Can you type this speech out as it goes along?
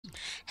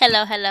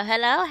Hello, hello,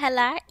 hello,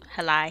 hello,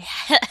 hello.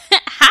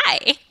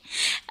 Hi.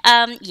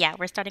 Yeah,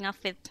 we're starting off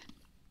with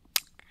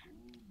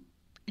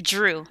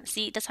Drew.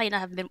 See, that's how you know I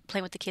haven't been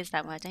playing with the kids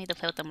that much. I need to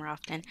play with them more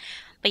often.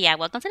 But yeah,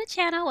 welcome to the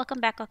channel.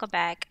 Welcome back, welcome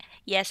back.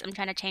 Yes, I'm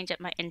trying to change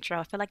up my intro.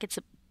 I feel like it's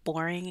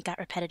boring. It got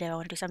repetitive. I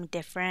want to do something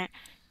different.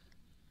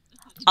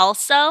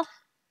 Also,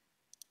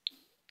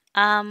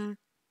 um,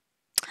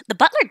 the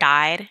butler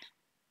died.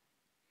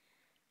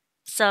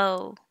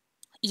 So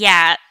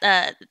yeah,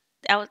 I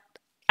was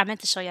I meant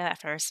to show you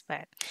that first,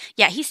 but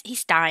yeah,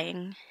 he's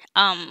dying.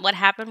 What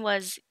happened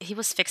was he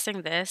was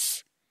fixing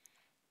this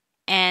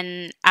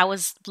and I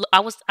was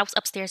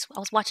upstairs. I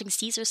was watching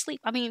Caesar sleep.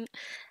 I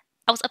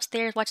was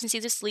upstairs watching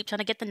Caesar sleep, trying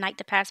to get the night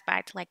to pass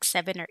by to like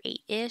 7 or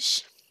 8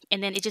 ish,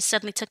 and then it just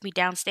suddenly took me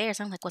downstairs.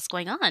 I'm like, "What's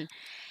going on?"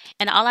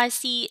 And all I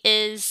see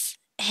is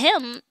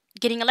him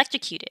getting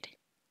electrocuted.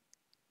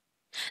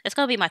 That's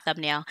gonna be my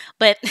thumbnail.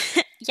 But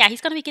yeah,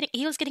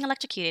 he was getting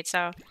electrocuted.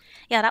 So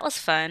yeah, that was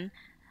fun.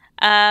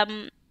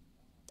 Um,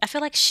 I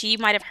feel like she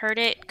might have heard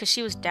it because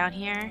she was down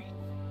here.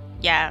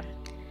 Yeah,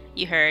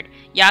 you heard.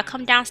 Y'all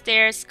come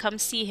downstairs, come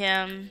see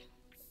him.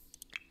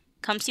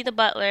 Come see the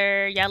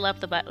butler. Y'all love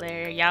the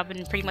butler. Y'all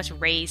been pretty much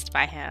raised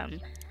by him.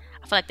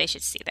 I feel like they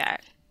should see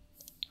that.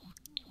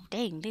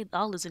 Dang, they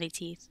all losing their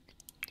teeth.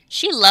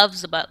 She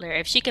loves the butler.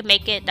 If she can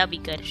make it, that'll be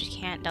good. If she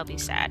can't, that'll be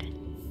sad.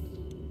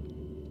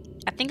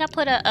 I think I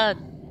put oh,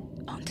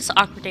 this is an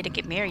awkward day to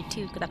get married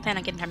too, because I plan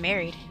on getting her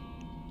married.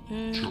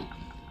 Hmm.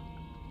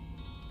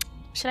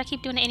 Should I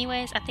keep doing it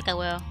anyways? I think I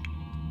will.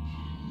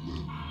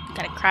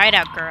 Gotta cry it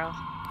out, girl.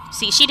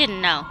 See, she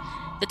didn't know.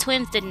 The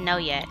twins didn't know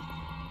yet.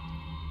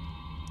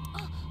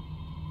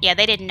 Yeah,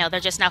 they didn't know. They're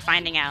just now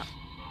finding out.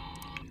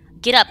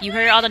 Get up. You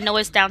heard all the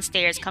noise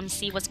downstairs. Come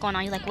see what's going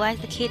on. You're like, why is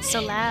the kid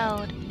so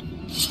loud?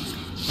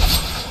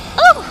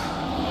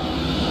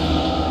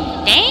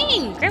 Oh!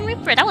 Dang! Grim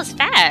Reaper, that was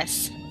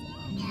fast.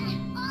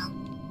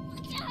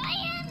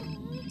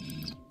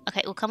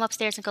 Okay, we'll come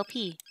upstairs and go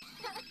pee.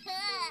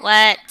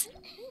 What?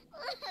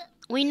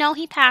 We know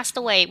he passed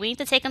away. We need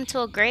to take him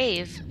to a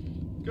grave.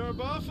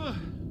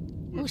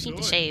 Ooh, she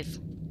needs to shave.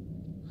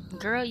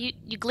 Girl, you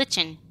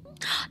glitching.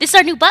 This is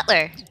our new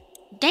butler.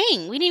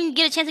 Dang, we didn't even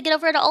get a chance to get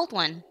over the old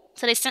one.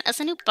 So they sent us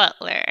a new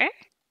butler.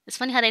 It's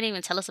funny how they didn't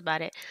even tell us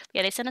about it. But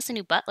yeah, they sent us a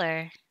new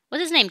butler.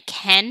 What's his name?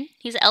 Ken?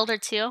 He's an elder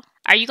too.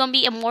 Are you gonna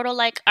be immortal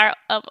like our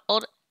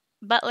old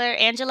butler,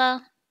 Angelo?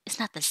 It's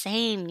not the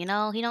same, you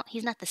know?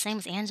 He's not the same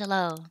as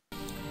Angelo.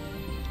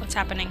 What's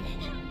happening?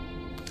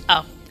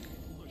 Oh.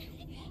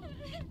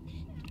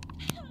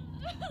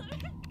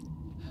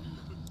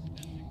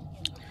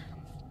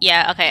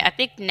 Yeah, okay. I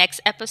think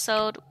next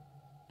episode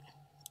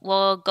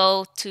we'll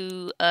go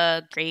to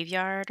a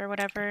graveyard or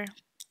whatever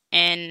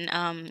and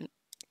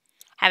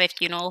have a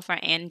funeral for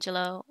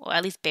Angelo, or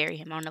at least bury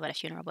him. I don't know about a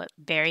funeral, but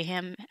bury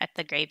him at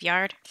the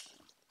graveyard.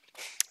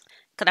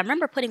 Because I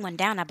remember putting one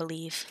down, I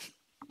believe.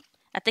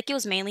 I think it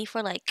was mainly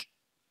for like,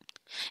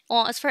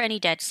 well, it's for any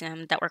dead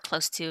sim that we're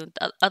close to.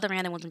 The other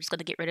random ones, I'm just going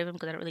to get rid of them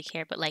because I don't really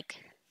care. But like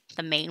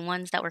the main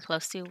ones that we're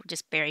close to,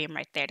 just bury them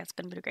right there. That's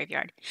going to be the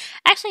graveyard.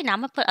 Actually, now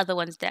I'm going to put other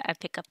ones that I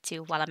pick up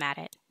too while I'm at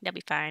it. That'll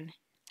be fine.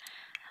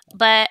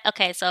 But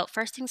okay, so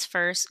first things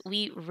first,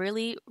 we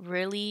really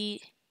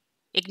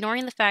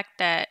ignoring the fact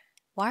that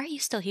why are you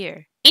still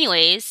here?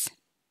 Anyways,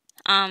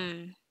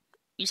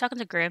 you talking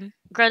to Grim?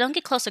 Girl, don't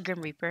get close to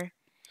Grim Reaper.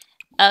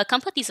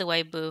 Come put these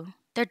away, boo.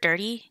 They're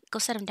dirty. Go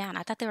set them down.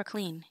 I thought they were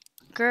clean.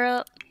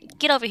 Girl,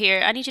 get over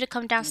here. I need you to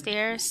come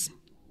downstairs.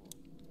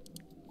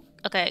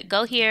 Okay,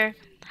 go here.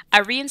 I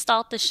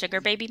reinstalled the sugar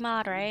baby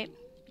mod, right?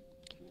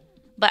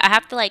 But I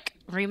have to like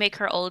remake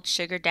her old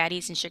sugar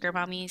daddies and sugar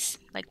mommies,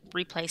 like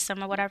replace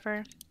them or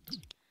whatever.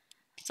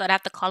 So I'd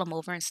have to call them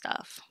over and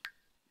stuff.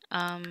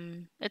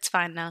 It's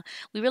fine now.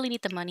 We really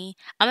need the money.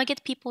 I'm gonna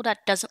get people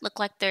that doesn't look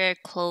like their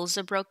clothes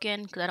are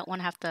broken because I don't want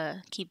to have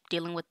to keep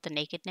dealing with the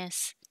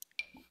nakedness.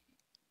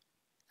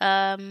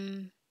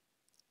 Um,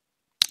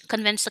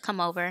 Convince to come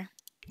over.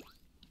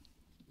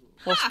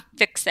 We'll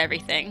fix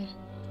everything.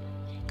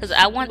 Cause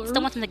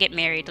still want them to get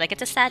married. Like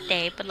it's a sad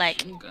day, but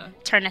like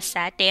turn a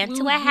sad day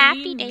into a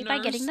happy day by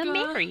getting them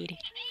married.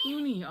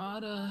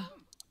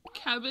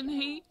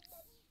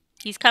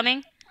 He's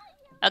coming.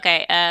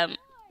 Okay.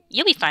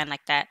 You'll be fine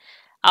like that.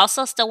 I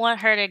also still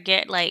want her to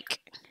get like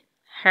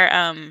her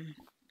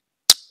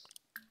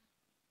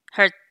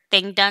her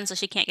thing done so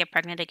she can't get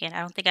pregnant again.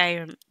 I don't think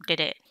I did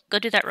it. Go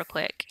do that real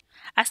quick.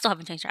 I still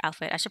haven't changed her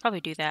outfit. I should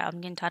probably do that.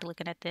 I'm getting tired of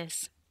looking at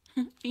this.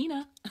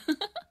 Fina.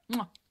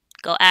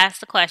 Go ask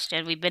the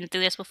question. We've been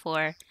through this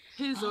before.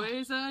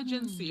 Hizoeza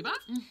Jensiba?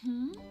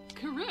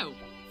 Karu.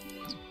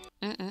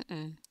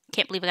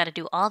 Can't believe I gotta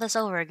do all this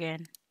over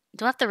again.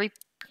 Do I have to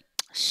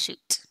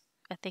Shoot.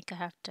 I think I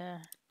have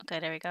to... Okay,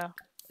 there we go.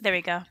 There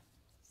we go.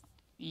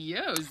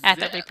 Yo, I have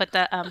to re-put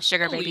the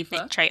sugar baby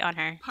trait on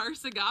her.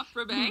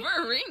 Parsagafrabe.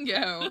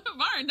 Varingo.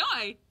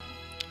 Varanoi.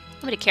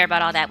 Nobody care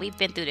about all that. We've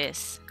been through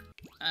this.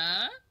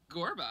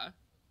 Gorba.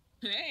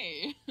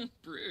 Hey,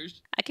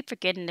 Bruges. I keep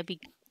forgetting to be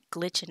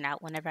glitching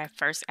out whenever I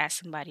first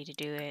ask somebody to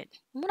do it.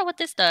 I wonder what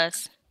this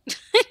does.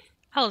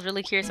 I was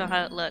really curious on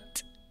how it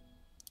looked.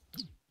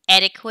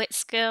 Etiquette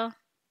skill?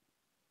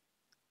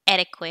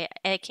 Etiquette.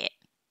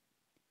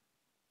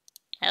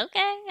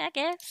 Okay, I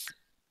guess.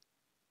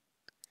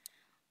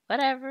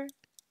 Whatever.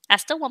 I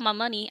still want my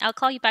money. I'll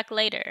call you back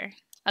later.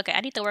 Okay,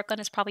 I need to work on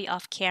this probably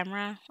off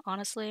camera,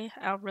 honestly.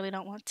 I really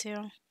don't want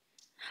to.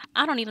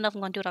 I don't even know if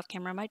I'm gonna do it off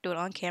camera. I might do it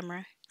on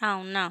camera. I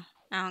don't know.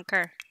 I don't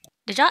care.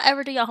 Did y'all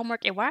ever do your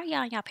homework? And why are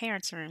y'all in your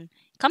parents' room?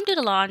 Come do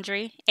the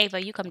laundry.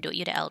 Ava, you come do it.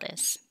 You're the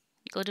eldest.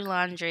 Go do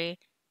laundry.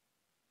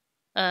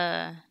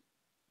 Uh,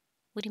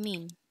 what do you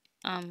mean?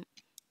 Um,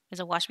 is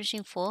a wash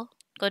machine full?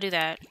 Go do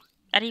that.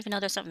 I didn't even know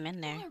there's something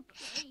in there.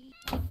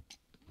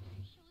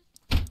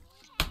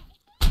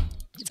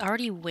 It's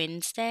already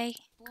Wednesday.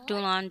 Do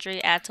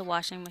laundry, add to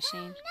washing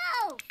machine.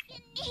 No!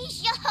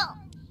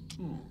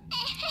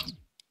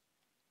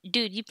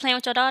 Dude, you playing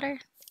with your daughter?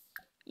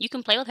 You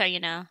can play with her, you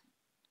know.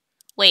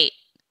 Wait,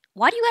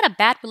 why do you got a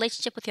bad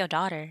relationship with your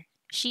daughter?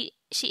 She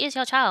is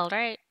your child,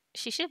 right?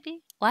 She should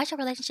be. Why is your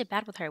relationship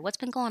bad with her? What's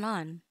been going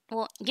on?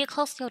 Well, get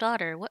close to your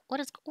daughter.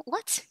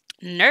 What?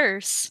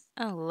 Nurse?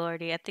 Oh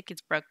lordy, I think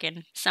it's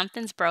broken.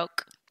 Something's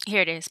broke.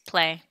 Here it is.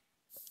 Play.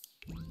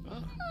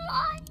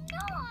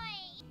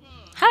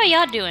 How are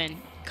y'all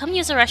doing? Come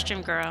use the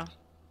restroom, girl.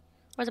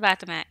 Where's the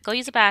bathroom at? Go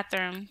use the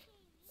bathroom.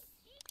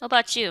 What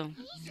about you?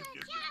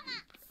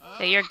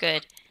 Okay, you're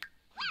good.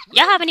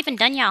 Y'all haven't even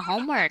done y'all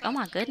homework. Oh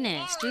my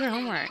goodness. Do your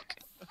homework.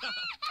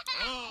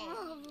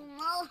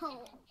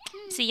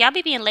 See, y'all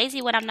be being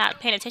lazy when I'm not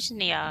paying attention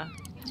to y'all.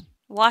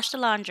 Wash the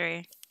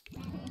laundry.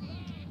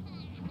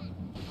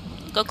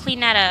 Go clean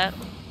that up.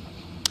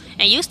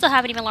 And you still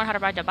haven't even learned how to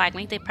ride your bike.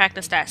 We need to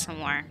practice that some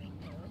more.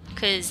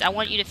 Because I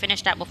want you to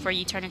finish that before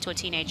you turn into a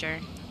teenager.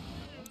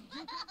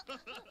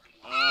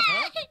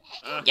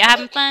 Y'all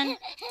having fun?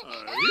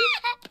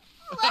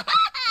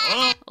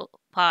 Oh,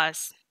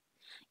 pause.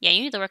 Yeah,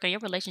 you need to work on your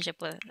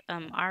relationship with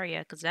Arya,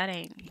 because that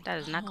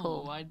is not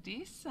cool.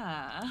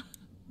 Wadisa.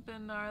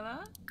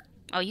 Benarla.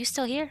 Oh, you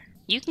still here?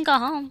 You can go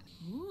home.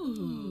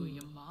 Ooh,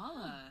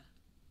 Yamala.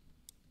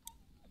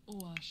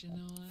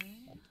 Washinoi.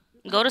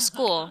 Go to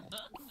school.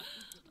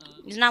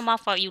 It's not my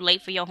fault you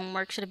late for your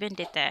homework. Should have been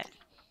did that.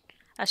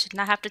 I should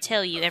not have to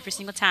tell you every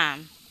single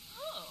time.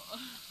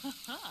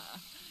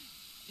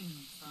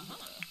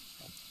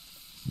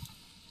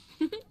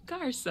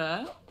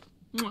 Garza.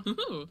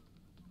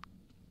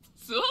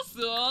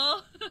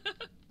 So.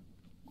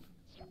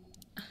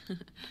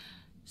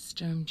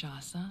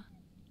 Sturmjasa.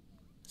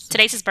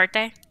 Today's his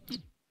birthday.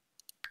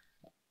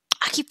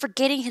 I keep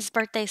forgetting his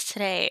birthday's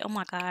today. Oh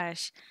my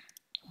gosh.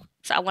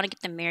 So I want to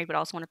get them married, but I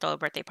also want to throw a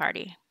birthday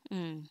party.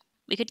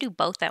 We could do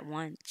both at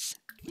once.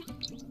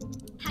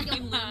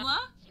 Limla?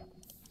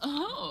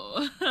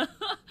 Oh.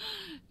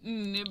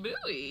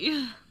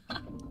 Nibui.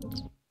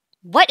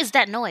 What is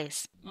that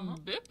noise?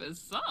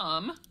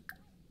 Bipasam.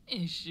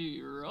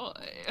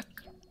 Ishiroi.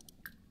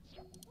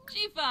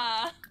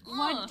 Chifa.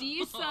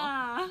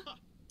 Wadisa.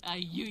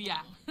 Ayuya.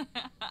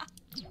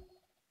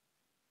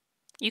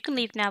 You can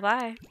leave now.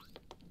 Bye.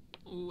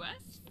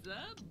 Wesabu.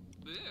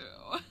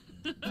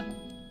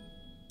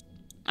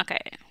 Okay.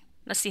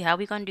 Let's see how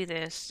we gonna do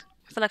this.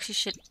 I feel like she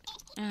should.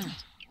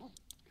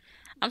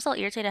 I'm so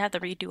irritated to have to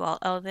redo all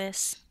of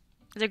this.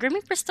 Is the Grim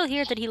Reaper still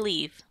here? Did he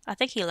leave? I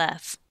think he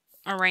left.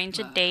 Arrange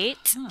a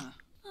date.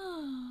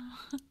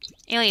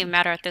 It don't even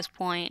matter at this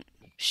point.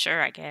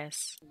 Sure, I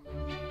guess.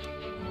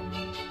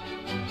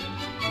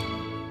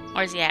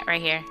 Where's he at?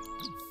 Right here.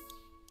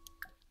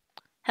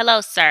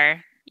 Hello,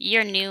 sir.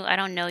 You're new. I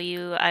don't know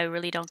you. I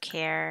really don't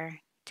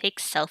care. Take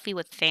selfie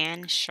with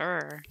fan?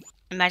 Sure.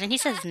 Imagine he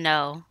says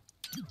no.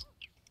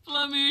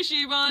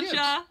 Flamushi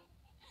Bancha.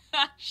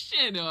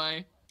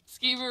 Shinoi.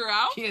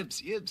 Skiverau.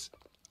 Yibs.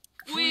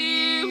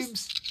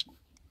 Weebs.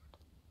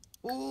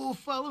 Oh,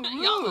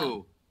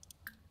 Falaroo.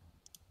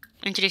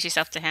 Introduce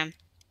yourself to him.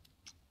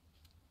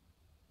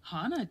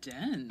 Hana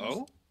Dens.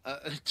 Oh,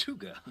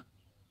 Tuga.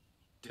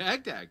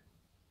 Dag.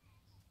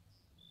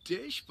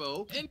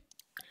 Dishbo.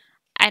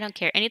 I don't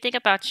care anything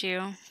about you.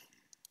 I'm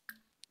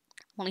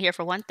only here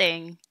for one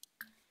thing.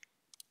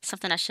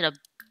 Something I should have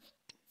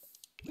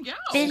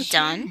been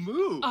done.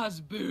 Moo.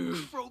 Osboo.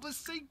 Froba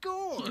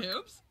Segor.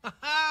 Yoops.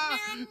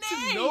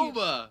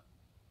 Tanova.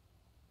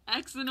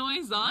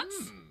 Exanoi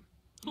Zons.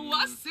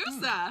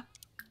 Wasusa.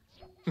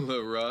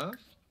 Laraf.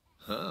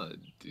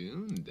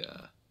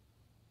 Dunda.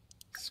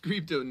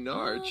 Scripto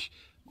Narch.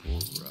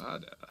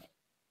 Porada.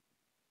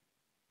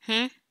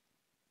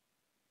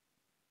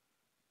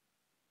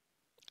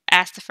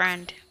 Ask the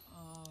friend.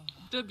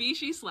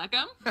 Dabishi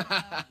Sleckum.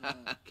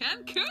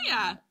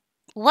 Kankuya.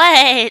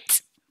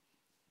 What?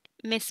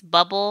 Miss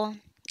Bubble,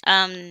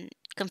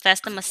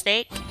 confessed a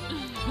mistake?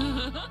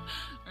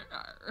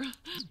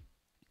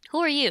 Who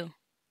are you?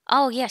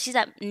 Oh, yeah, she's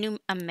that new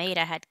maid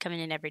I had coming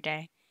in every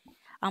day.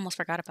 I almost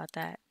forgot about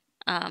that.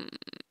 I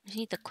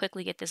need to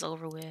quickly get this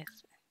over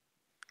with.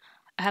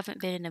 I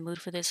haven't been in the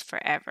mood for this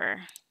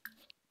forever.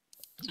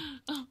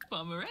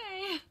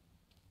 Bummeray.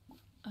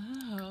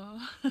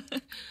 Oh.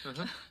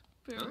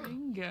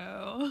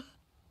 Baringo.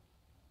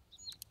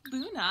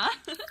 Buna.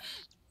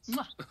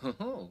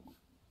 Oh.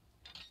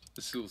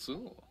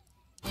 Sul.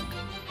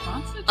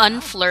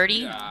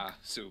 Unflirty? Ja,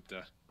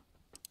 supta.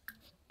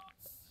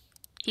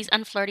 He's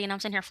unflirty and I'm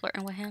sitting here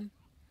flirting with him.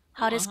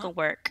 How this gonna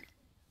work?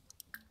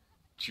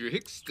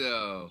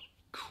 Drixto.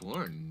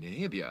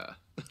 Cornabia.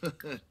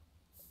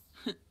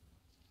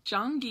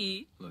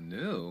 Jongi.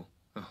 Lanu.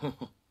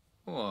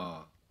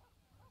 Oh.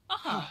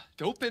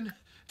 Dopin.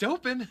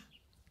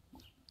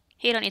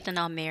 He don't even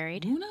know I'm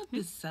married. Una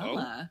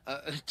Bisella.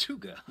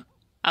 Tuga.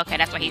 Okay,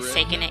 that's why he's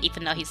taking it,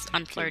 even though he's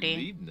unflirty.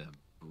 Libna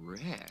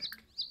Brack.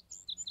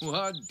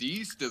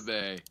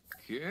 Wadistabe.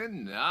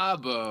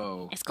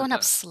 Kenabo. It's going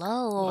up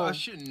slow.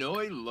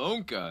 Washinoi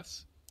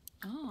Lonkas.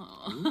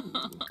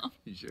 Oh.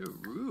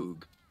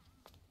 Jarug.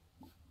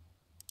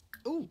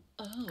 Ooh.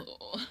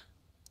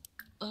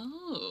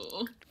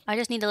 Oh. I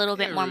just need a little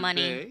bit more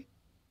money.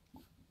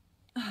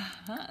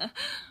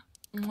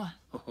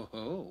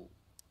 Oh.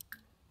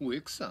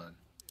 Wixon.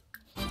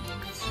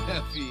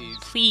 Steffi's.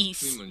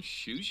 Please.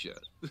 Shusha.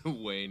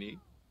 Waney.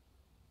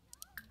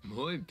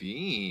 Moy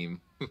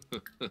beam.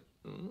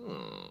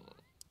 Oh.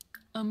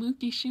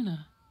 Amuki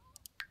Shuna.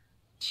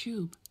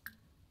 Tube.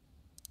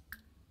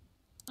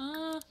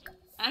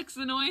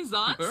 Exanoi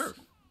Zons. Perf.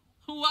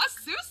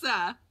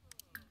 Wasusa.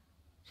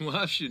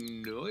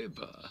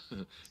 Washinoiba.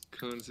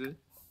 Kunze.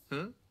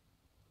 Huh?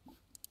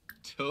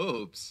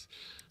 Topes.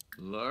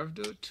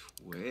 Larvdo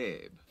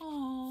Twabe.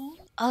 Oh.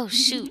 Oh,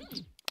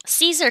 shoot.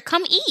 Caesar,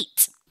 come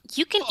eat.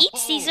 You can eat,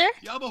 Caesar.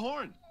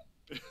 Yabahorn.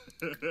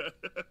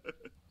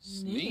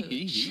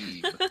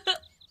 Sneeb.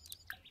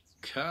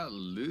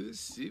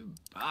 Kalusibafa.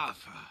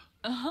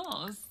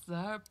 Oh,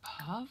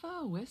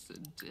 Zarpava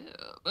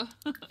Wissadib.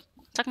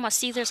 Talking about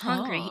Caesar's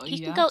hungry. He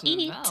can go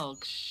eat.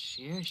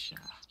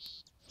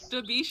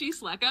 Dabishi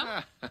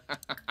Slekam.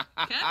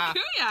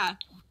 Kenkuya.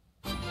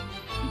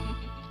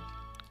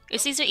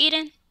 Is Caesar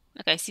eating?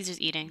 Okay, Caesar's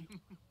eating.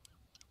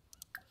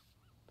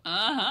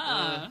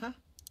 Uh-huh.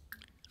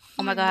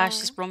 Oh my gosh,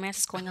 this romance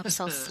is going up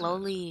so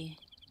slowly.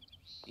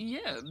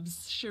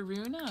 Yibs,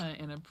 Sharuna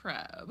in a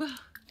preb.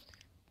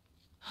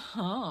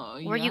 Oh,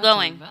 where are you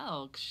going?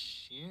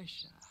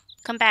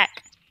 Come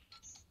back.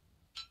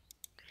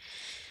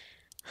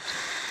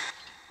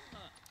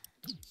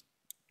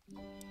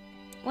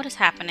 What is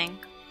happening?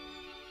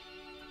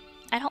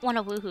 I don't want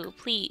to woohoo,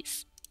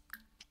 please.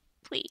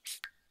 Please.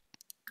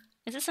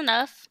 Is this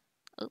enough?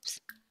 Oops.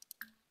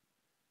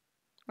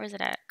 Where's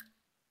it at?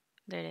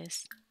 There it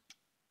is.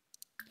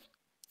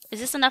 Is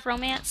this enough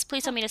romance?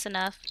 Please tell me this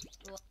enough.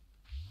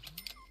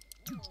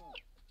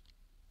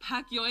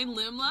 Pakyoin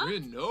Limla?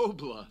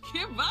 Renobla.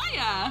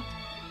 Kirbaya.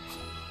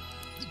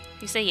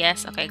 You say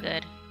yes? Okay,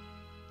 good.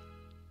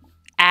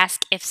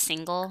 Ask if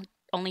single.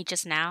 Only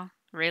just now?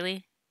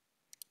 Really?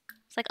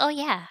 It's like, oh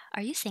yeah,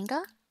 are you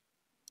single?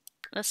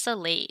 That's so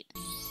late.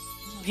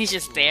 He's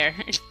just there.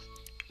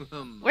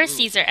 Where's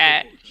Caesar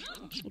at?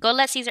 Go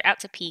let Caesar out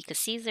to pee, because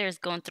Caesar is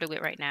going through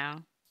it right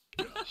now.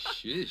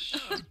 Shish.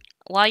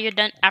 While you're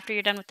done, after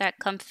you're done with that,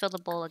 come fill the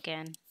bowl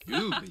again.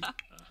 Gooby.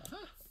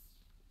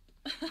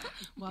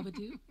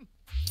 Wabadoo.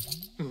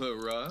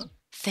 Lara.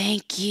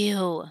 Thank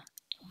you.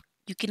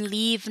 You can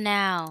leave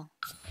now.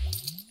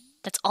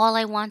 That's all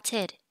I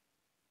wanted.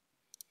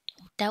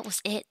 That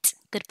was it.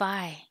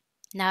 Goodbye.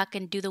 Now I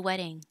can do the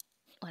wedding.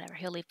 Whatever,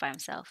 he'll leave by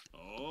himself.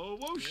 Oh,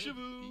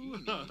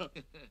 Woshavu.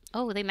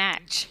 Oh, they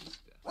match.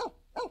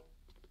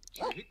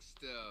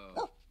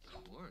 Tricksto.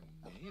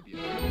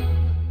 Cornabia.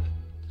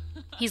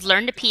 He's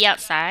learned to pee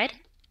outside.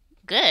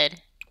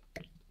 Good.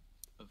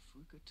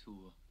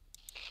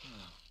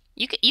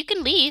 You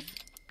can leave.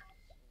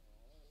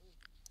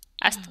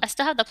 I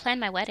still have to plan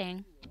my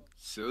wedding.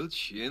 So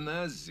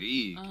china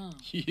zeke. Oh.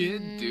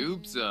 Yin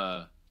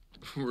dupsa.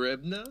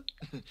 Rebna.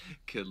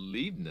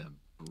 Kalibna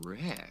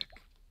Brack.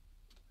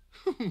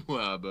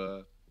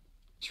 Waba.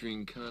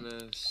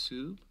 Trinkana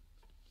soup.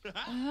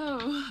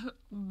 Oh,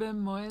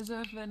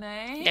 Bemoisa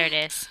Fene. There it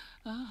is.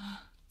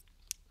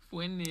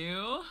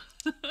 Winu.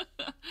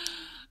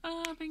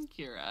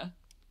 Benkira.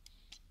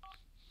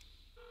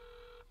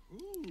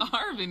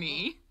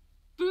 Arvini.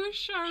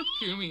 Bouchard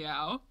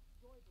Kumiao.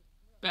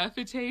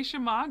 Befite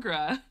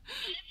Shamagra.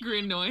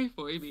 Grinoi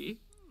Foibi.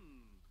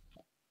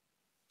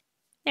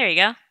 There you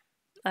go.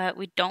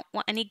 We don't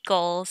want any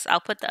goals. I'll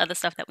put the other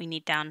stuff that we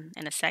need down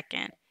in a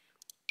second.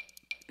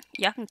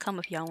 Y'all can come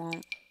if y'all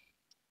won't.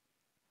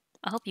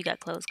 I hope you got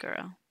clothes,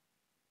 girl.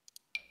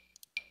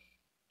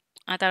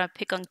 I thought I'd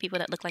pick on people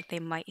that look like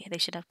they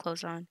should have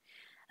clothes on.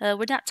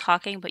 We're not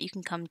talking, but you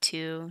can come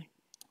too.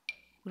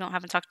 We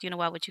haven't talked to you in a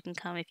while, but you can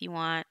come if you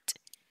want.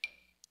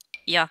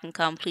 Y'all can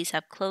come. Please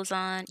have clothes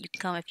on. You can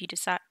come if you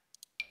decide.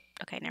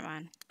 Okay, never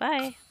mind.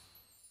 Bye.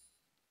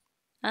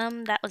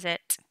 That was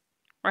it.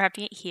 We're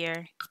having it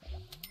here.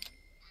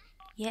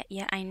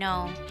 Yeah, I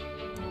know.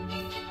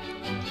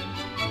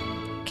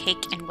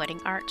 Cake and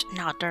wedding art?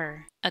 Nah,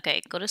 der.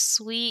 Okay, go to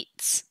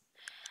sweets.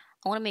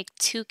 I want to make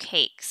 2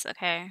 cakes,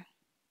 okay?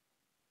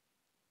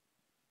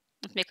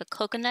 Let's make a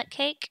coconut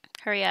cake.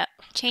 Hurry up.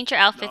 Change your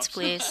outfits,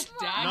 please.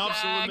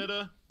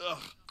 Dag.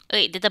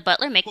 Wait, did the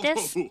butler make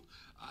this?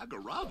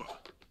 Agarava.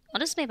 Oh,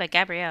 this is made by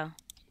Gabrielle.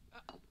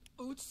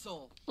 Ooh,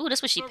 this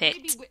is what she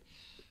picked.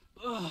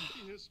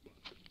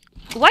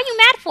 Why are you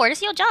mad for?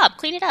 It's your job.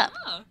 Clean it up.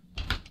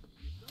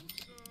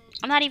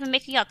 I'm not even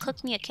making y'all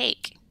cook me a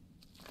cake.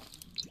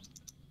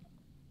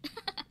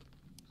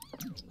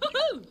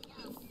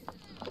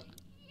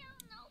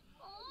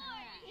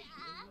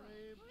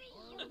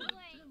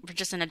 We're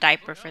just in a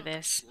diaper for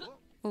this.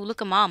 Ooh,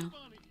 look at mom.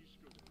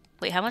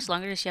 Wait, how much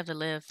longer does she have to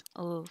live?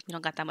 Oh, we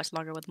don't got that much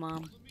longer with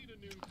mom.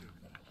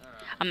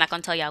 I'm not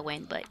gonna tell y'all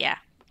when, but yeah.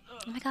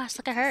 Oh my gosh,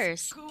 look at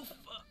hers.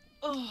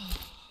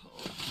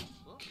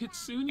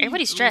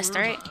 Everybody's stressed,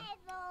 right?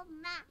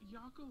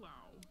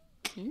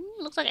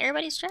 Looks like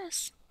everybody's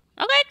stressed.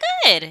 Okay,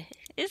 good.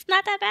 It's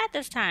not that bad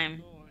this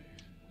time.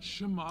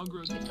 He's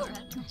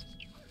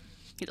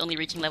only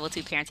reaching level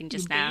 2 parenting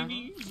just now.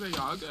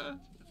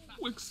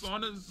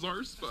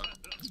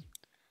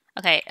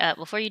 Okay,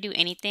 before you do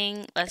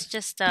anything, let's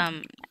just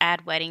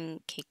add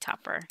wedding cake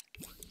topper.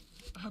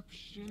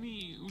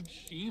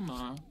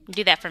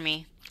 Do that for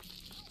me.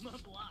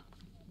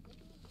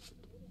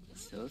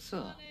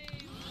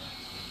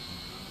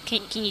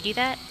 Can you do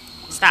that?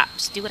 Stop.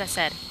 Just do what I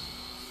said.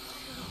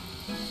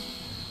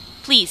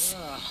 Please.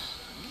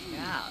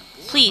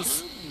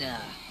 Please.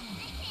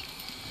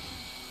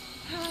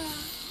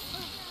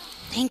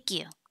 Thank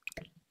you.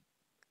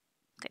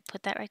 Okay,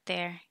 put that right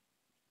there.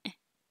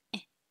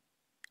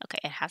 Okay,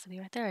 it has to be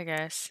right there, I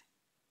guess.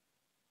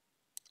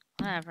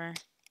 Whatever.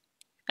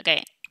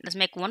 Okay, let's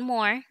make one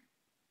more.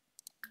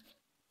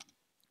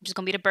 Just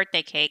gonna be the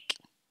birthday cake.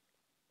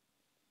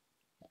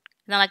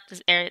 It's not like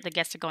the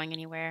guests are going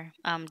anywhere.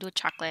 Do a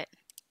chocolate.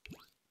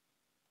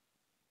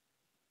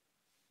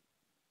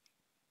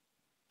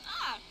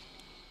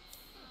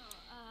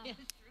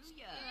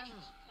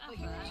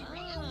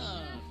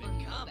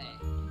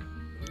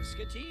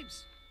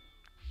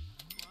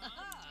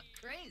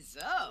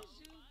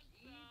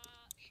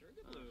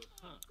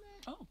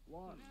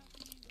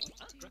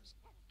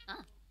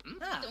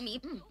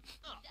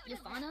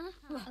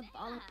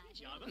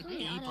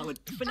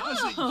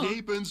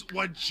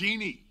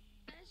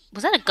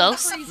 Was that a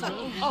ghost?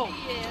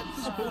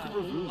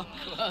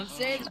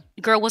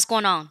 Girl, what's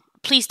going on?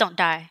 Please don't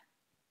die.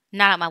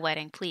 Not at my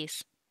wedding,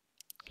 please.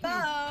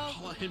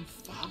 The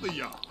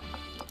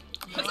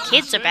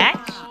kids are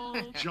back?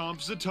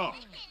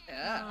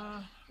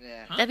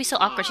 That'd be so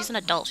awkward. She's an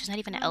adult. She's not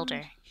even an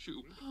elder.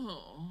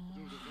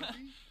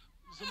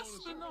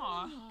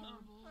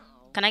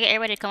 Can I get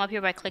everybody to come up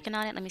here by clicking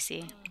on it? Let me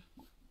see.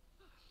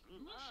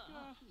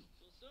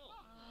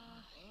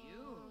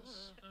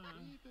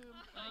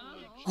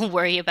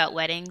 Worry about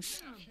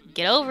weddings.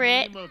 Get over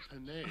it.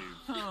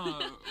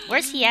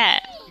 Where's he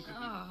at?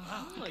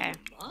 Okay.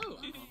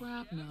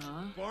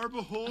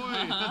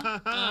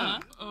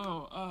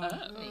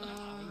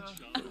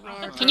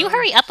 Can you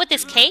hurry up with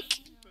this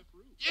cake?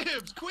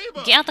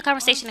 Get out the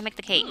conversation and make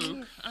the cake.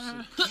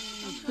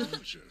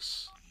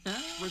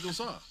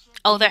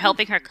 Oh, they're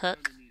helping her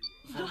cook.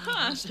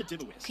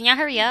 Can y'all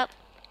hurry up?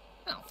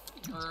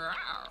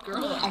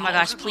 Oh my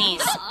gosh,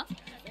 please.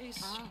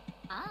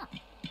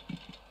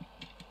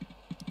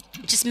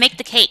 Just make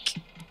the cake.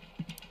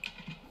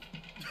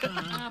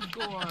 How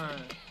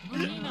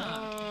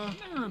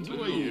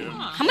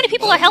many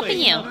people are helping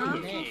you?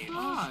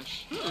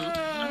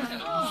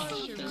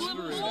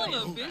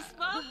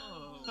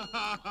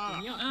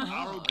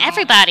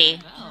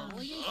 Everybody.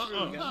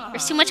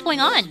 There's too much going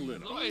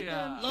on.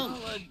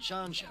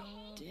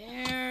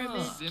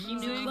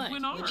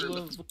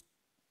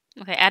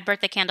 Okay, add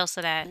birthday candles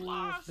to that.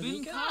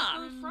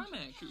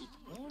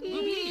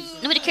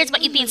 Nobody cares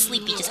about you being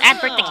sleepy. Just add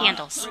birthday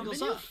candles.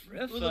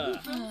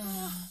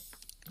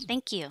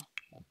 Thank you.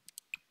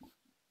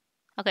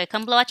 Okay,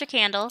 come blow out your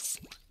candles.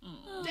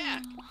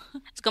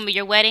 It's gonna be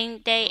your wedding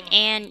day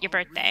and your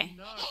birthday.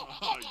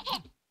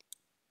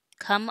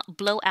 Come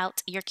blow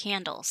out your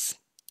candles.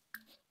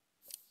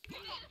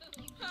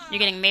 You're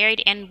getting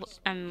married and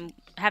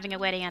having a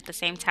wedding at the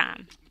same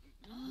time.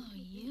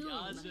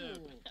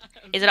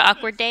 Is it an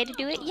awkward day to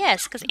do it?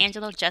 Yes, because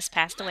Angelo just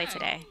passed away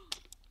today.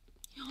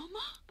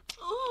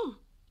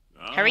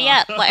 Hurry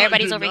up while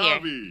everybody's over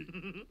here.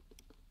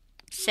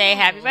 Say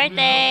happy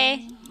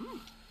birthday.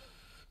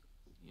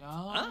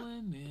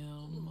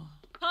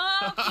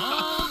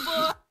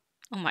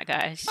 Oh my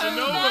gosh.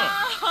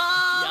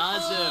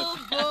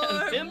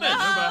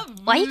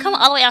 Why you come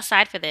all the way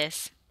outside for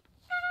this?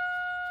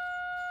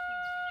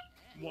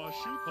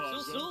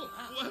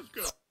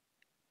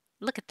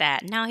 Look at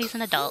that. Now he's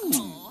an adult.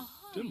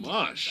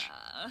 Dimash.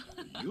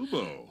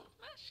 Yubo.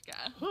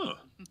 Huh.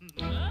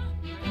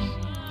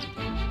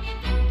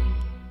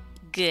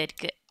 Good,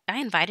 good. I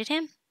invited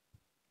him?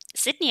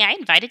 Sydney, I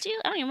invited you?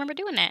 I don't even remember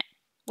doing that.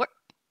 Where?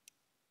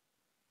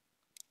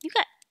 You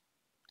got...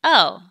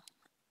 Oh.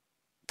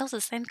 Those are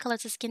the same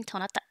colors as skin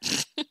tone. I thought...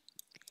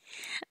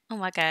 Oh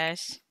my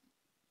gosh.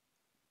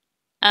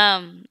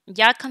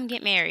 Y'all come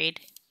get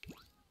married.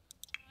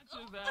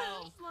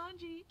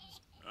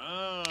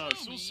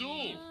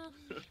 So.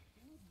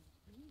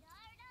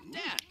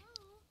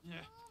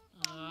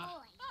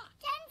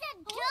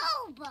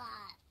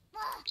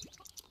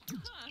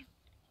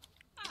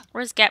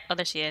 Where's Gap? Oh,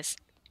 there she is.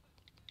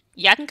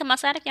 Y'all can come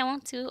outside if y'all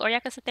want to, or y'all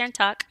can sit there and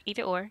talk.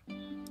 Either or.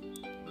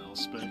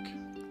 Malspec,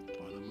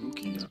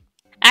 Banamuki.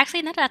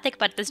 Actually, now that I think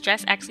about it, this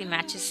dress actually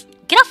matches.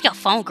 Get off your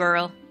phone,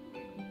 girl.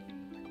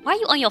 Why are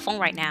you on your phone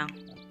right now?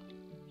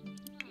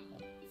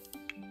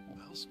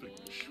 Malspec.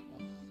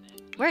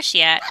 Where's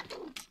she at?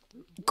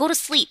 Go to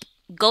sleep.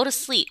 Go to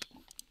sleep.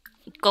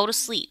 Go to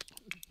sleep.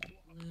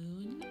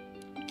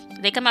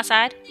 Did they come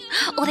outside?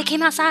 Oh, they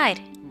came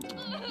outside.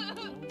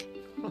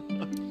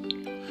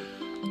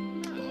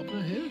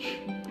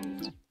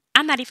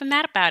 I'm not even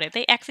mad about it.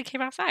 They actually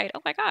came outside.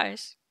 Oh my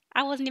gosh.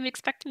 I wasn't even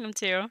expecting them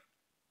to.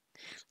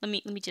 Let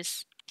me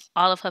just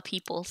all of her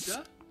peoples.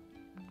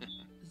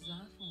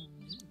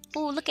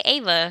 Oh, look at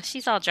Ava.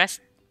 She's all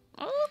dressed.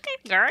 Oh, okay,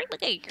 girl.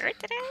 Look at girl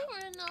today.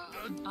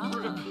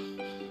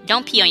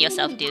 Don't pee on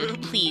yourself,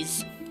 dude.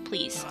 Please.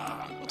 Please.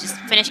 Just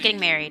finish getting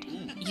married.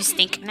 You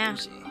stink now.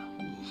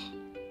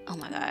 Oh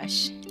my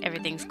gosh.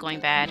 Everything's going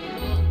bad.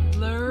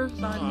 Blur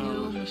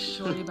Vanu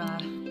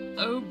Mashoiba.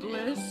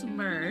 Oblis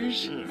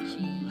Merge.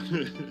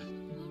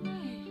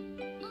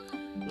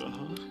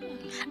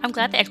 I'm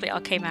glad they actually all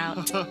came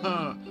out.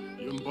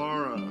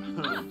 Yumbara.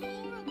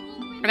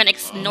 We're gonna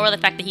ignore the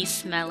fact that he's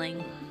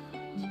smelling.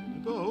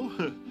 Bo.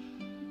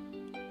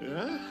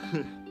 Yeah?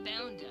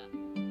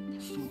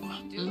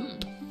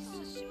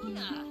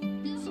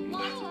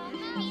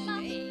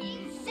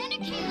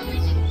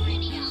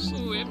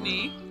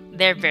 Whitney.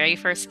 Their very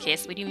first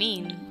kiss? What do you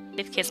mean?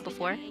 They've kissed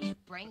before?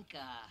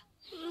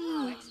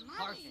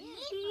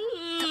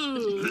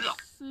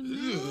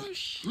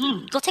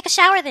 Go take a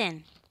shower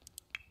then.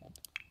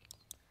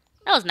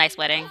 That was a nice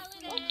wedding.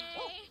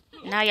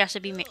 Now y'all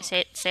should be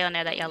say on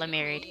there that y'all are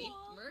married.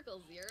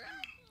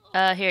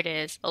 Here it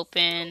is.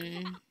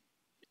 Open.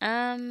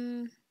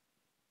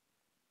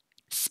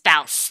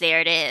 Spouse.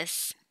 There it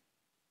is.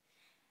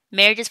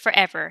 Marriage is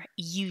forever,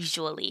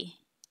 usually.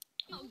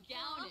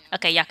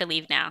 Okay, y'all can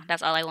leave now.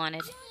 That's all I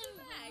wanted.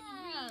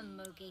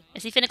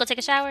 Is he finna go take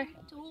a shower?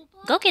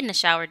 Go get in the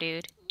shower,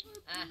 dude.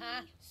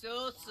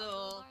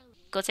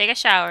 Go take a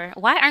shower.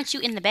 Why aren't you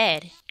in the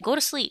bed? Go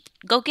to sleep.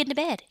 Go get in the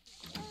bed.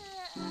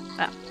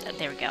 Oh,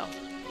 there we go.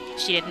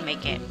 She didn't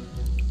make it.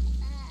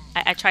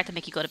 I tried to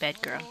make you go to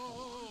bed, girl.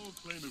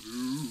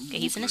 Okay,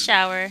 he's in the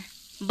shower.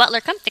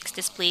 Butler, come fix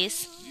this,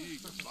 please.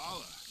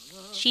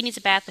 She needs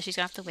a bath, but she's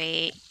gonna have to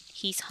wait.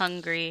 He's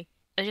hungry.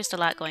 There's just a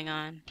lot going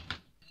on.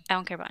 I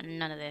don't care about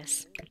none of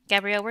this.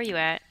 Gabrielle, where you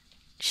at?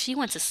 She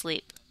went to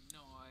sleep.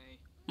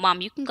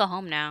 Mom, you can go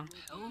home now.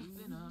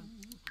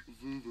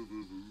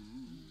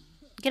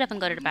 Get up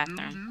and go to the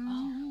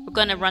bathroom. We're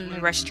gonna run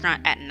the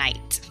restaurant at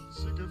night.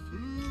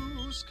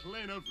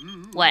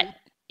 What?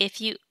 If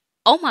you...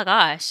 Oh my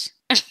gosh.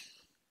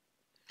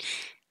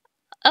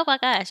 Oh my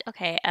gosh.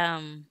 Okay,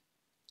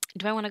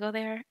 do I want to go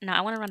there? No,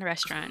 I want to run the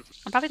restaurant.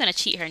 I'm probably gonna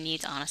cheat her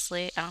needs,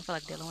 honestly. I don't feel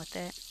like dealing with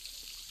it.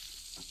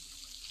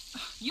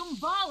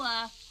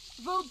 Yumbala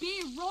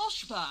Vobi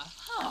Roshba.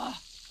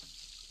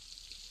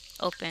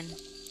 Open.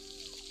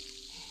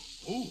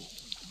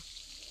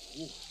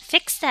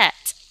 Fix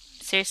that.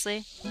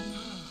 Seriously?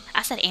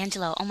 I said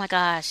Angelo. Oh my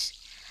gosh.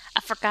 I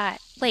forgot.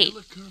 Wait.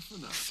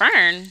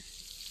 Fern?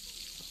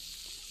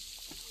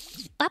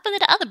 What happened to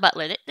the other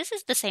butler? This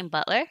is the same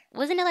butler.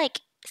 Wasn't it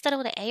like started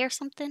with an A or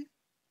something?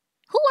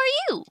 Who are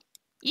you?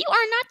 You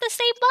are not the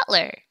same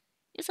butler.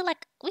 Is it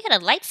like we had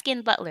a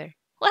light-skinned butler?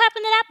 What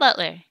happened to that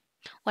butler?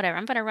 Whatever.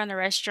 I'm gonna run the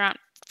restaurant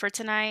for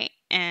tonight,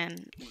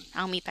 and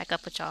I'll meet back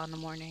up with y'all in the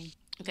morning.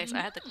 Okay, so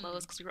I had to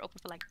close because we were open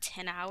for like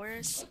 10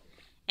 hours,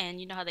 and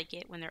you know how they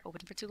get when they're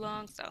open for too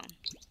long. So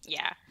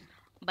yeah,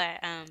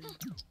 but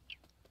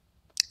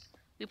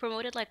we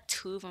promoted like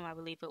 2 of them, I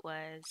believe it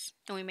was,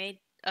 and we made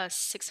a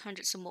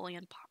 600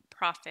 simoleon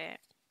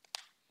profit.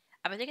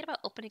 I've been thinking about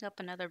opening up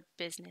another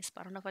business,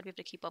 but I don't know if I'd be able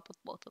to keep up with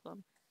both of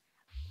them.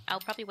 I'll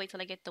probably wait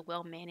till I get the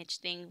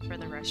well-managed thing for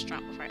the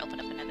restaurant before I open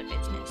up another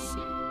business.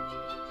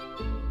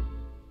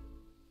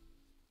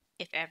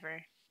 If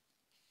ever.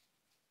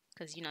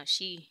 Because, you know,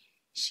 she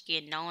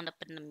getting on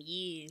up in them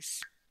years.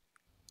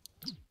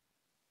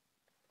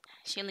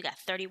 She only got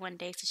 31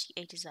 days till she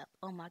ages up.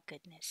 Oh my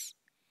goodness.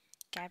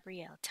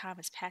 Gabrielle, time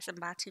is passing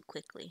by too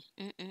quickly.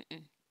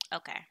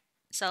 Okay.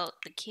 So,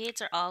 the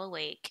kids are all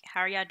awake.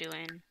 How are y'all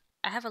doing?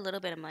 I have a little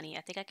bit of money.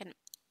 I think I can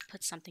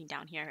put something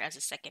down here as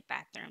a second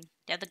bathroom.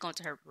 They have to go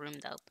into her room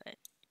though, but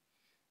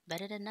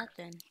better than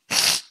nothing.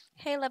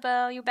 Hey,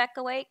 LaBelle, you back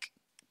awake?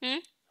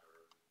 You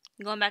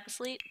going back to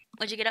sleep?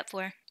 What'd you get up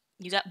for?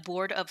 You got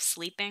bored of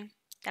sleeping?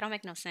 That don't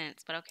make no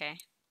sense, but okay.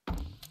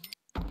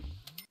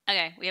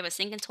 Okay, we have a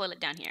sink and toilet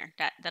down here.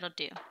 That'll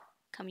do.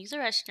 Come use the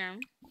restroom.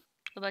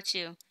 What about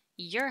you?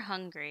 You're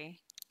hungry.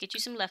 Get you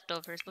some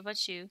leftovers. What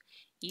about you?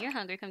 You're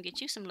hungry. Come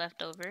get you some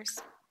leftovers.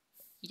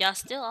 Y'all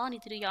still all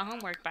need to do your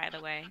homework, by the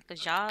way,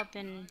 because y'all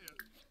been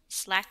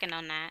slacking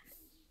on that.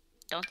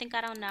 Don't think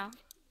I don't know.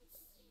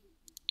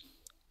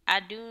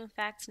 I do, in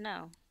fact,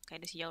 know. Okay,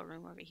 this is your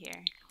room over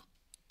here.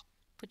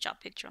 Put y'all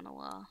picture on the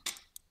wall.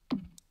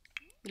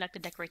 We like to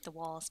decorate the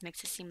walls.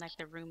 Makes it seem like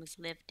the room is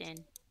lived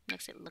in.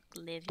 Makes it look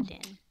lived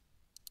in.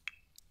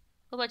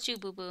 What about you,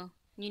 Boo Boo?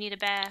 You need a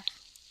bath?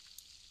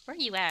 Where are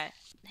you at?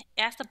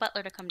 Ask the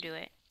butler to come do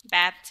it.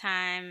 Bath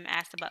time,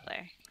 ask the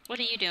butler. What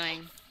are you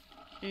doing?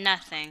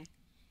 Nothing.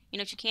 You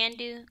know what you can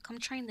do? Come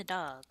train the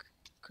dog.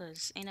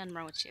 Cause ain't nothing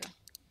wrong with you.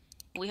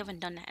 We haven't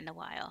done that in a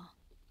while.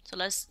 So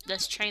let's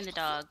train the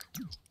dog.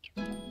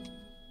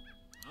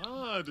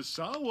 Ah,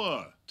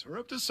 Dasawa.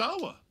 Turip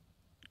Dasawa.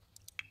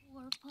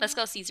 Let's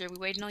go, Caesar. We're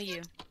waiting on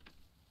you.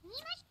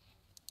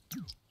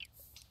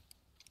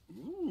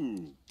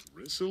 Ooh,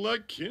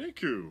 Rissalek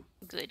Kiniku.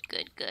 Good,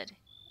 good, good.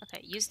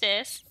 Okay, use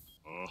this.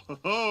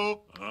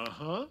 Oh,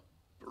 uh-huh.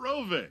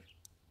 Barove.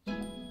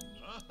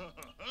 Uh-huh.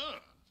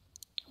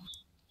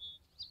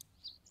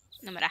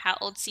 No matter how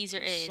old Caesar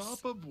is.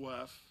 Sapa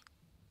Bwef.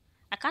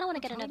 I kind of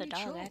want to get another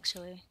dog,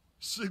 actually.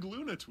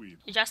 Sigluna Tweed.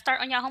 Did y'all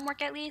start on your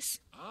homework at least?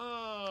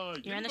 Ah,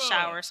 You're in the Yimba.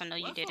 shower, so no,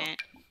 you Wefa. didn't.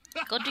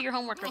 Go do your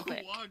homework real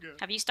quick. Waga.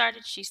 Have you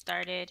started? She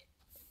started.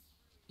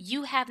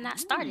 You have not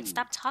started. Ooh,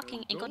 Stop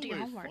talking and go do your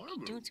Dole homework. You're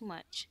Farmu. doing too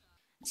much.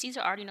 Caesar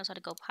already knows how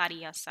to go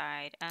potty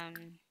outside.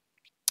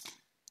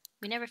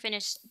 We never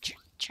finished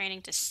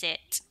training to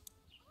sit.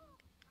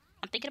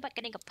 I'm thinking about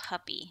getting a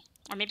puppy.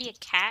 Or maybe a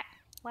cat.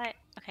 What?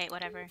 Okay,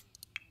 whatever.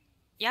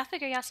 Y'all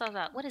figure yourselves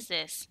out. What is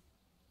this?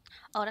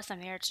 Oh, that's a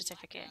marriage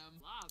certificate.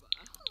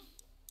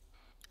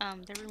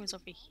 The room is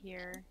over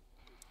here.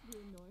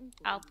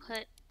 I'll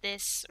put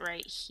this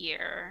right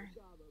here.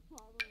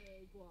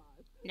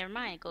 Never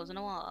mind, it goes in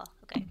the wall.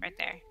 Okay, right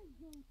there.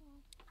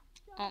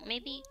 Oh,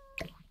 maybe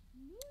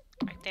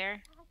right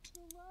there.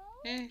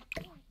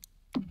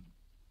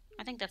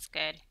 I think that's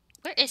good.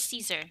 Where is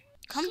Caesar?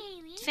 Come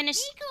finish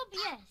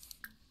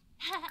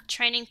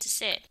training to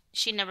sit.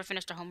 She never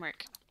finished her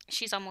homework.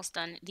 She's almost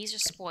done. These are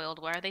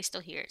spoiled. Why are they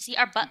still here? See,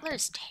 our butler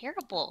is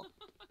terrible.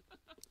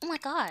 Oh my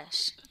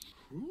gosh.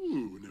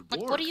 Ooh,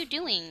 Like, what are you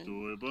doing?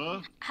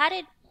 Doiba. How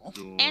did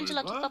Doiba.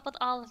 Angelo keep up with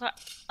all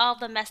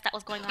the mess that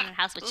was going on in the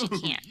house, but she Oh,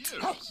 can't?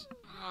 yes.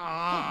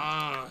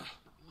 Ah.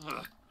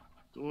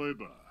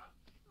 Doiba.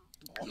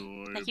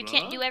 Doiba. Like, you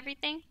can't do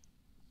everything?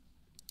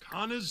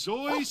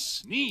 Kanazoi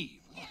Sneeb.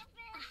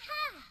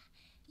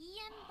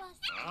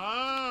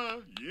 Ah,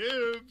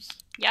 Yibs.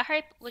 Y'all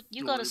heard, when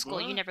you go to school,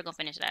 Doiba. you never gonna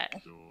finish that.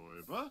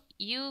 Doiba.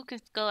 You can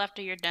go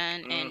after you're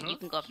done, and you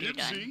can go after you're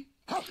done.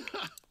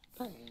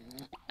 Gibsy.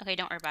 Okay,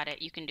 don't worry about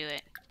it. You can do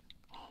it.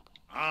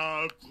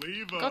 Ah,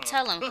 Pleva. Go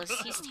tell him, because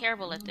he's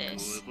terrible at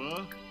this.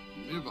 Doiba.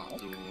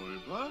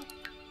 Doiba.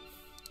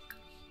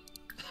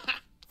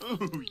 Oh,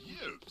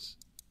 Yibs.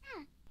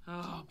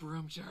 Oh,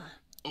 Broomjar.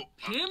 Oh,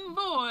 Him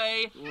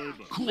boy.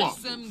 Doiba.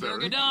 Listen,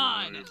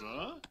 Bergadon.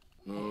 Doiba.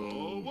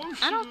 Oh,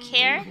 Woshu. I don't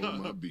care.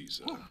 My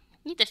visa. You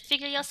need to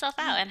figure yourself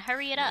out and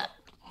hurry it up.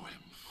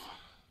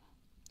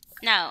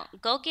 Now,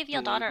 go give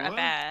your daughter a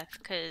bath,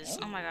 because,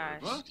 oh my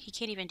gosh, he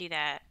can't even do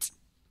that.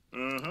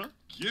 Uh-huh.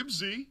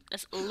 Gibsy.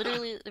 That's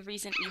literally the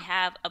reason we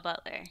have a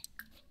butler.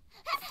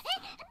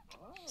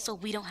 So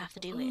we don't have to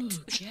do it.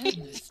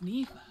 Goodness,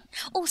 Neva.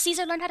 Oh,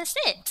 Caesar learned how to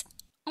sit.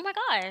 Oh my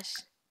gosh.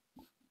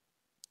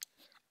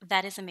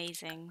 That is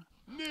amazing.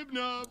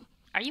 Nibnob.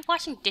 Are you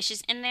washing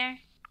dishes in there?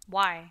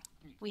 Why?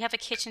 We have a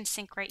kitchen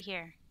sink right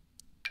here.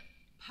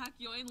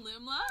 Pakyoin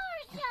Limla?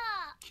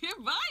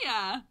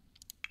 Kibaya.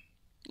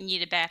 You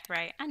need a bath,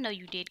 right? I know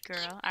you did,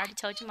 girl. I already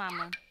told your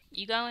mama.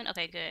 You going?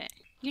 Okay, good.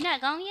 You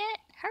not going yet?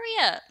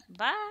 Hurry up.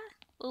 Bye.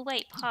 Oh,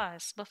 wait.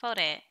 Pause. Before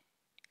that,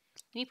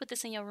 let me put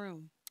this in your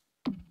room.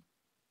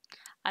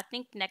 I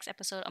think next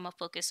episode I'm going to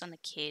focus on the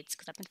kids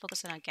because I've been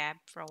focusing on Gab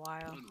for a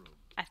while.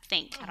 I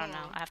think. I don't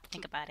know. I have to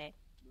think about it.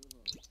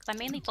 Because I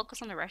mainly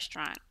focus on the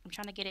restaurant. I'm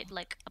trying to get it,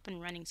 like, up and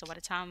running so by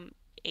the time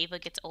Ava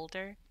gets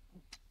older,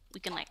 we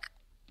can, like,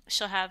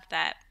 she'll have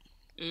that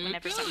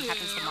whenever something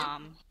happens to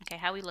mom. Okay,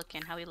 how we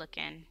looking? How we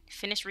looking?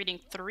 Finished reading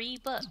 3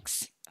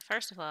 books.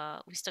 First of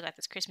all, we still got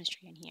this Christmas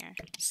tree in here.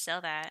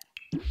 Sell that.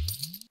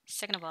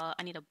 Second of all,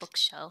 I need a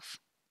bookshelf.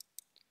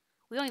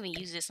 We don't even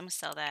use this. I'm gonna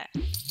sell that.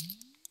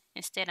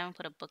 Instead, I'm gonna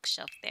put a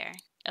bookshelf there.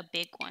 A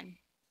big one.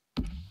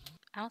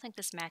 I don't think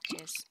this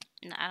matches.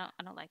 No, I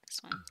don't like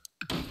this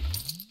one.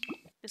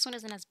 This one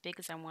isn't as big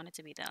as I want it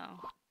to be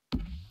though.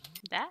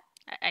 That?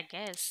 I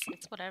guess.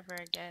 It's whatever,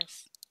 I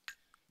guess.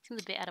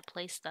 Seems a bit out of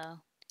place though.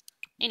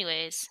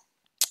 Anyways,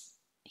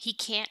 he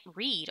can't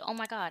read. Oh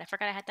my god, I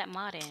forgot I had that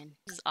mod in.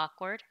 This is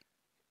awkward.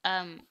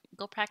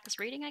 Go practice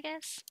reading, I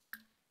guess?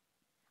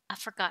 I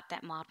forgot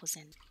that mod was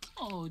in.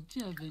 Oh,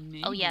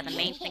 Devin. Oh yeah, the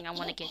main thing I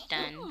want to get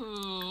done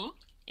Oh.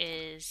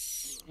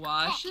 is...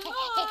 Wash it.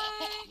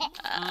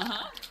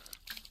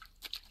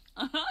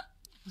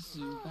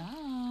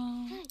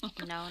 Zubao.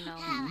 No.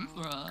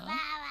 Bruh.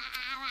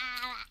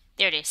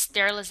 There it is.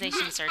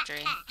 Sterilization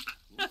surgery.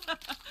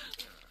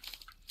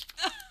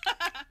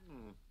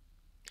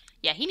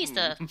 Yeah, he needs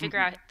to figure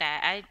out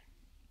that. I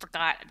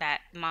forgot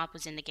that mod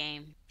was in the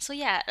game. So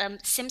yeah,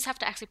 Sims have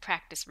to actually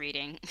practice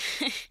reading.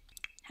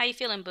 How you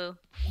feeling, boo?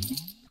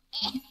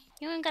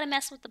 You ain't gotta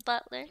mess with the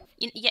butler.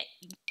 Yeah,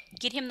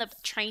 get him to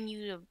train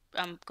you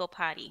to go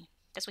potty.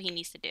 That's what he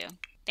needs to do.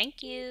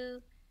 Thank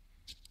you.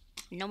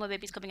 No more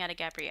babies coming out of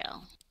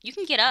Gabrielle. You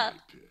can get up.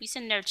 You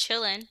sitting there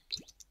chilling.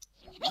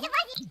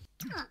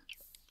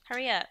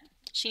 Hurry up.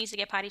 She needs to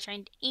get potty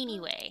trained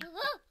anyway.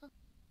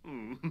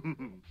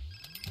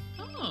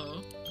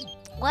 Oh.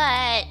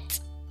 What?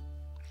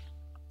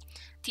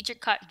 Teacher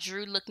caught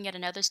Drew looking at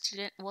another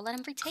student. We'll let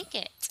him retake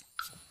it.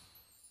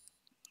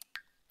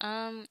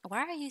 Why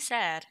are you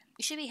sad?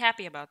 You should be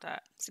happy about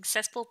that.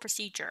 Successful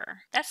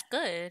procedure. That's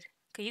good.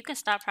 Cause you can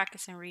stop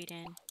practicing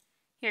reading.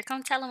 Here,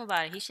 come tell him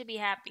about it. He should be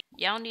happy.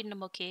 Y'all don't need no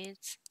more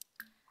kids.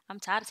 I'm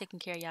tired of taking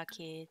care of y'all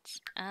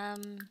kids.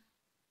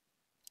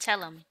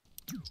 Tell him.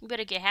 You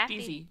better get happy.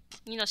 Easy.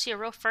 You know, she a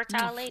real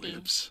fertile lady.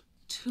 Ribs.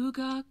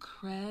 Tuga,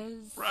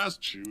 Krez.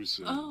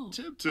 Raschusa. Oh.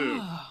 Tip tip.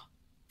 Oh.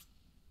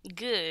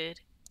 Good.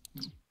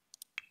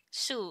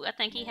 Shoot, I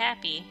think he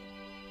happy.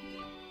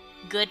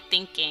 Good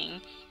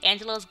thinking.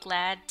 Angelo's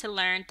glad to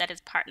learn that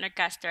his partner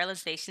got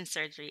sterilization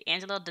surgery.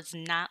 Angelo does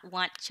not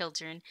want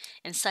children,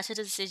 and such a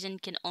decision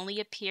can only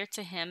appear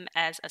to him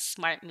as a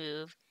smart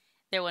move.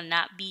 There will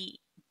not be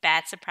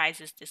bad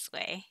surprises this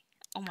way.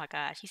 Oh my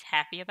gosh, he's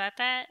happy about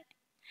that?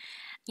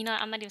 You know,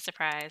 I'm not even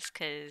surprised,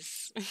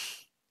 because...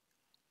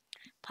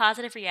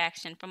 Positive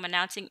reaction from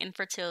announcing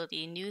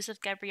infertility. News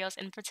of Gabrielle's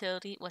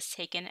infertility was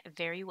taken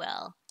very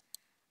well.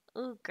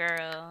 Ooh,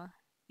 girl.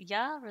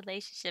 Y'all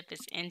relationship is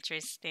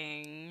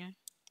interesting.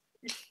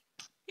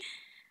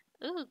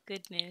 Ooh,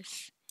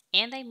 goodness.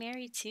 And they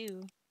married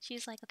too.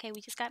 She's like, okay,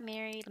 we just got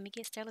married. Let me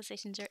get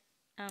sterilization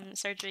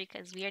surgery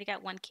because we already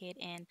got one kid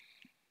and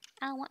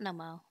I don't want no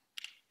more.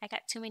 I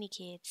got too many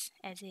kids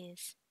as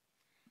is.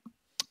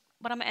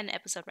 But I'm going to end the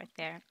episode right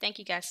there. Thank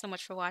you guys so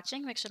much for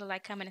watching. Make sure to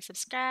like, comment, and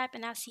subscribe.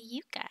 And I'll see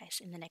you guys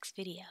in the next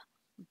video.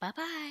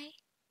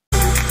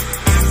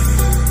 Bye-bye.